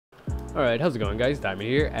Alright, how's it going guys? Diamond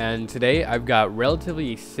here, and today I've got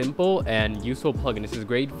relatively simple and useful plugin. This is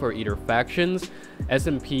great for either factions,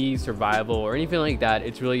 SMP, survival, or anything like that.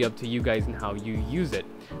 It's really up to you guys and how you use it.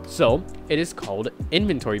 So, it is called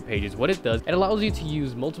Inventory Pages. What it does, it allows you to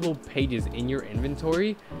use multiple pages in your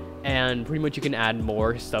inventory, and pretty much you can add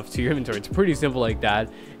more stuff to your inventory. It's pretty simple like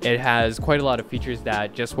that. It has quite a lot of features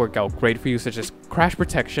that just work out great for you, such as crash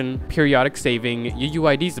protection, periodic saving,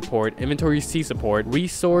 UUID support, inventory C support,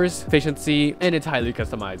 resource efficiency, and it's highly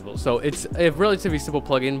customizable. So it's a relatively simple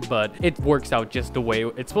plugin, but it works out just the way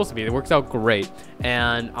it's supposed to be. It works out great,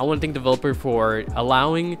 and I want to thank the developer for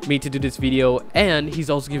allowing me to do this video, and he's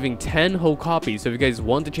also giving 10 whole copies. So if you guys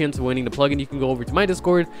want the chance of winning the plugin, you can go over to my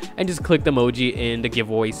Discord and just click the emoji in the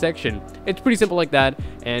giveaway section. It's pretty simple like that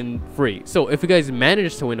and free. So if you guys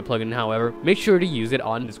manage to win the plugin, however, make sure to use it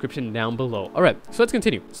on the description down below. All right, so let's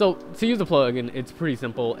continue. So to use the plugin, it's pretty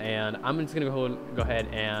simple, and I'm just gonna go ahead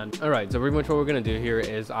and all right, so pretty much what we're gonna do here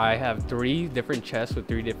is I have 3 different chests with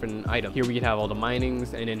 3 different items. Here we have all the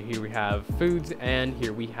minings, and then here we have foods, and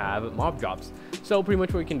here we have mob drops. So pretty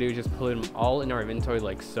much what we can do is just put them all in our inventory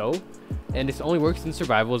like so, and this only works in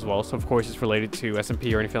survival as well, so of course it's related to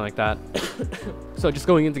SMP or anything like that. So just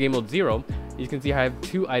going into game mode 0, you can see I have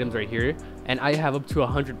 2 items right here, and I have up to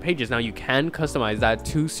 100 pages. Now you can customize that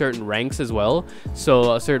to certain ranks as well,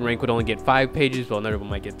 so a certain rank would only get 5 pages, while another one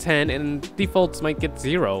might get 10, and defaults might get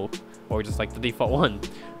 0, or just like the default one.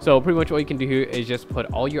 So pretty much what you can do here is just put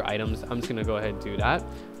all your items. I'm just gonna go ahead and do that.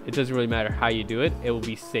 It doesn't really matter how you do it, it will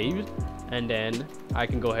be saved, and then I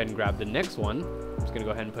can go ahead and grab the next one. I'm just gonna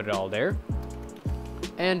go ahead and put it all there,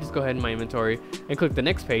 and just go ahead in my inventory and click the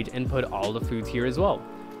next page and put all the foods here as well.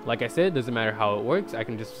 Like I said, it doesn't matter how it works. I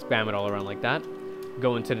can just spam it all around like that.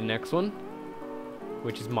 Go into the next one,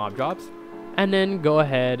 which is mob drops, and then go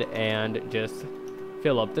ahead and just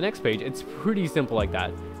fill up the next page. It's pretty simple like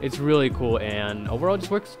that. It's really cool, and overall it just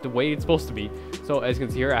works the way it's supposed to be. So as you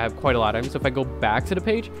can see here, I have quite a lot of items. So if I go back to the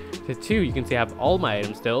page to 2, you can see I have all my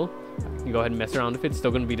items still. I can go ahead and mess around if it's still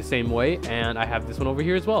going to be the same way, and I have this one over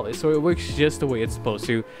here as well. So it works just the way it's supposed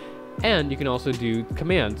to. And you can also do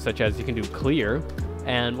commands, such as you can do clear,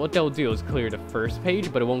 and what that will do is clear the first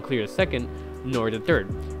page, but it won't clear the second nor the third.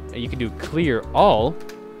 And you can do clear all,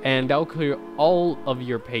 and that will clear all of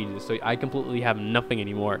your pages, so I completely have nothing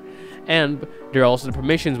anymore. And there are also the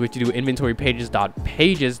permissions, which you do inventory pages dot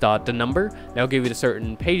the number. That'll give you the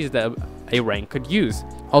certain pages that a rank could use.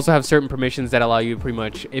 Also have certain permissions that allow you pretty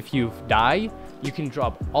much, if you die, you can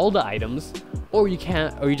drop all the items, or you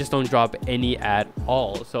can't, or you just don't drop any at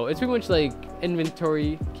all. So it's pretty much like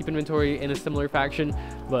inventory, keep inventory in a similar faction,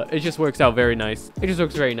 but it just works out very nice. It just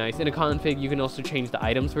works very nice. In a config, you can also change the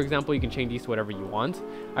items. For example, you can change these to whatever you want.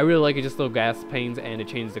 I really like it, just little gas panes, and it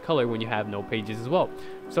changes the color when you have no pages as well.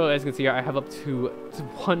 So as you can see here, I have up to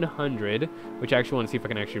 100, which I actually want to see if I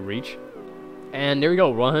can actually reach. And there we go,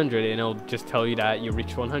 100, and it'll just tell you that you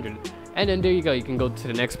reached 100. And then there you go, you can go to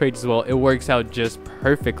the next page as well. It works out just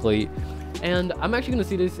perfectly. And I'm actually going to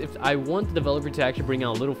see this if I want the developer to actually bring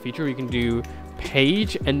out a little feature. You can do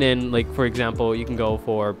page, and then like for example, you can go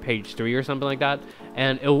for page 3 or something like that,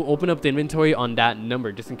 and it will open up the inventory on that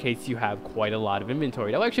number, just in case you have quite a lot of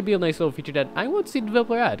inventory. That will actually be a nice little feature that I want to see the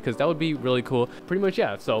developer add, because that would be really cool. Pretty much,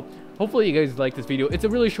 yeah. So hopefully you guys like this video. It's a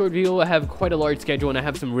really short video. I have quite a large schedule, and I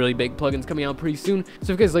have some really big plugins coming out pretty soon.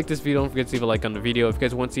 So if you guys like this video, don't forget to leave a like on the video. If you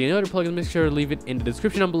guys want to see any other plugins, make sure to leave it in the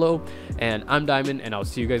description down below. And I'm Diamond, and I'll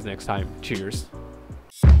see you guys next time. Cheers.